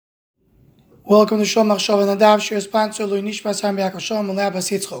Welcome to Shom Machshav and Nadav Shir sponsor Lui Nishmas Ham Yaakov Shalom and Labas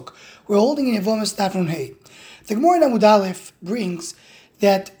Yitzchok. We're holding in Yevomis Daf Nun Hey. The Gemara in Amud Aleph brings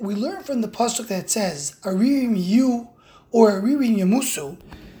that we learn from the pasuk that says Aririm Yu or Aririm Yamusu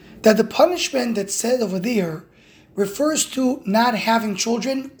that the punishment that's said over there refers to not having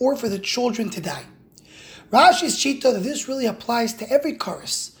children or for the children to die. Rashi's shita that this really applies to every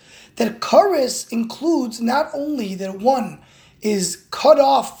kares. That kares includes not only that one is cut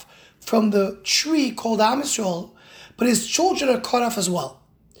off from the tree called Am Yisrael, but his children are cut off as well.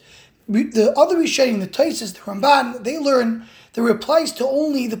 The other Rishonim, the Taisus, the Ramban, they learn that it applies to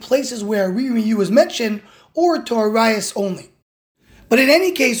only the places where Aririm Yu is mentioned or to Arias only. But in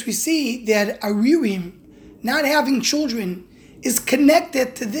any case, we see that Aririm, not having children, is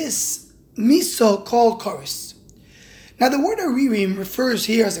connected to this miso called kares. Now the word Aririm refers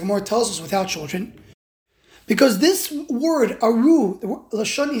here, as the Gemara tells us, without children, because this word aru, the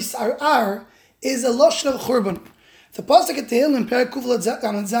lashon isarar, is a lashon of churban. The pasuk at Tehillim Perek Kuf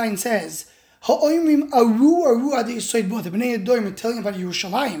Lamed Zayin says, "Ha'oimrim aru adi yisoid bo." The Bnei Adorim are telling about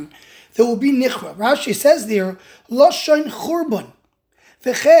Yerushalayim. There will be nichra. Rashi says there lashon churban.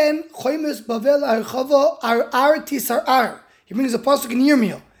 V'chen choimes bavel archava ar tisar. He brings a pasuk in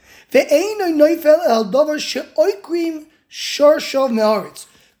Yirmiyah. Ve'eino noifel el davar she'oikrim sharshav me'aretz.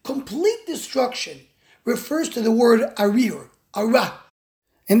 Complete destruction refers to the word arir, ara.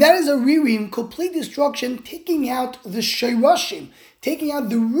 And that is aririm, complete destruction, taking out the shayrashim, taking out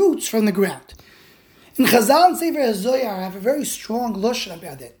the roots from the ground. In Chazal and Sefer HaZoyar have a very strong lashon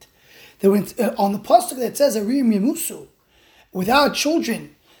about it. On the pasuk that says aririm yamusu, without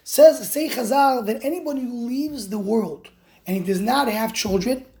children, say Chazal that anybody who leaves the world and he does not have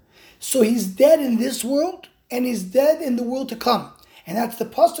children, so he's dead in this world and he's dead in the world to come. And that's the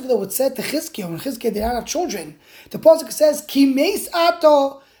pasuk that would say to Chizkiah, when Chizkiah did not have children. The pasuk says, Ki meis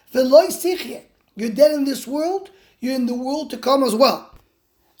ato v'loi sichye. You're dead in this world, you're in the world to come as well.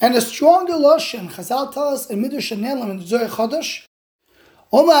 And a stronger lashon, Chazal tells us in Midrash Ne'elam in Zohar Chodesh,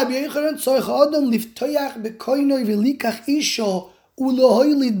 Oma Rabbi Yochanan tzorich adam liftoyach bekoinoi v'likach isho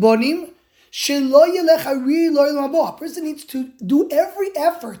ulohoi lidbonim shelo yelech ariri lo'olam haba. A person needs to do every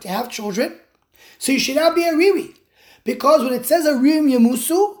effort to have children, so you should not be a riri. Because when it says Aririm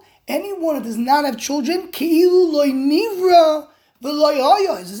Yamusu, anyone that does not have children, Keilu loy nivra v'loy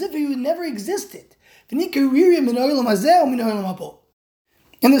haya, is as if he never existed. And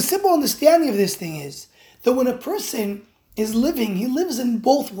the simple understanding of this thing is that when a person is living, he lives in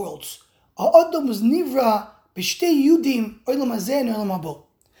both worlds. Ha'adam is nivra b'shtei yudim olam hazeh and olam haba.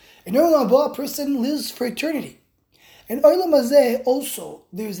 In olam haba, a person lives for eternity. In olam hazeh also,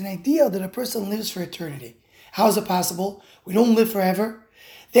 there's an idea that a person lives for eternity. How is it possible? We don't live forever.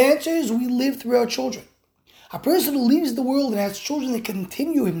 The answer is we live through our children. A person who leaves the world and has children that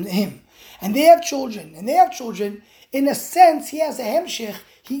continue him, and they have children, in a sense, he has a hemshech,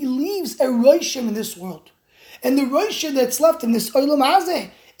 he leaves a roshim in this world. And the roshim that's left in this olam hazeh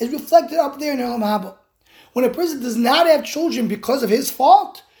is reflected up there in olam haba. When a person does not have children because of his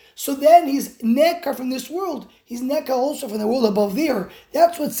fault, so then he's nekar from this world, he's nekar also from the world above there.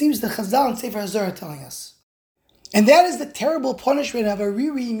 That's what seems the Chazal and Sefer HaZohar are telling us. And that is the terrible punishment of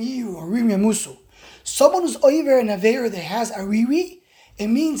Aririm Yu or Aririm Yamusu. Someone who's over an Aveira that has Ariri, it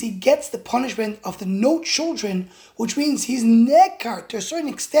means he gets the punishment of the no children, which means he's nekar to a certain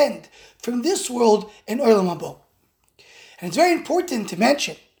extent from this world and Olam Haba. And it's very important to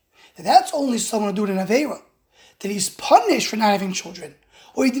mention that that's only someone who do it in Aveira, that he's punished for not having children,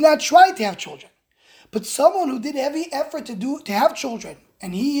 or he did not try to have children. But someone who did heavy effort to have children,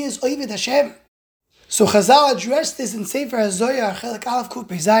 and he is Oved Hashem. So Chazal addressed this in Sefer HaZoyar, Chelek Aleph Kuf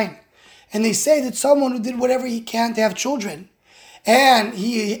Pei Zayin. And they say that someone who did whatever he can to have children, and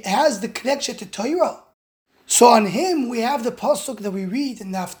he has the connection to Torah. So on him, we have the pasuk that we read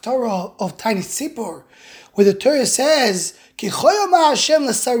in the Haftarah of Tiny Tzipor, where the Torah says, Ki choyom Hashem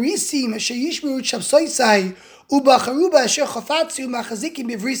l'sarisim asher yishmeru shabsoisai ubacharu ba'asher chafatzi u'machazikim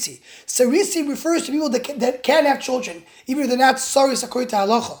bivrisi. Sarisi refers to people that can't have children, even if they're not saris according to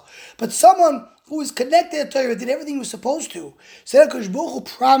halacha. But someone who is connected to Torah, did everything he was supposed to. So that HaKadosh Baruch Hu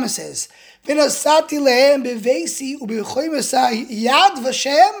promises, "V'nasati lehem bevesi u'bechoyim yad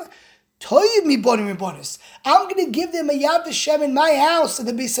v'shem toiv mibonim mibonis." I'm going to give them a yad v'shem in my house, and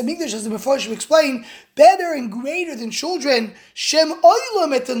the Beis Hamikdash, as the Mefarshim explain, better and greater than children. Shem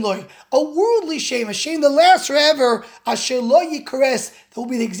oilam etan loy, a worldly shame, a shame that lasts forever. Asher lo yikares, that will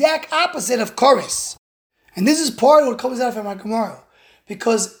be the exact opposite of kares. And this is part of what comes out from our Gemara,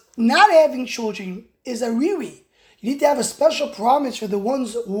 because not having children is a riri. You need to have a special promise for the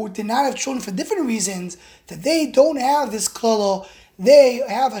ones who did not have children for different reasons, that they don't have this klala, they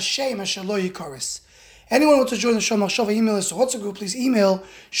have a shame asher lo yikaris. Anyone who wants to join the Shomachshava email list or WhatsApp group, please email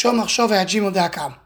shomachshava@gmail.com.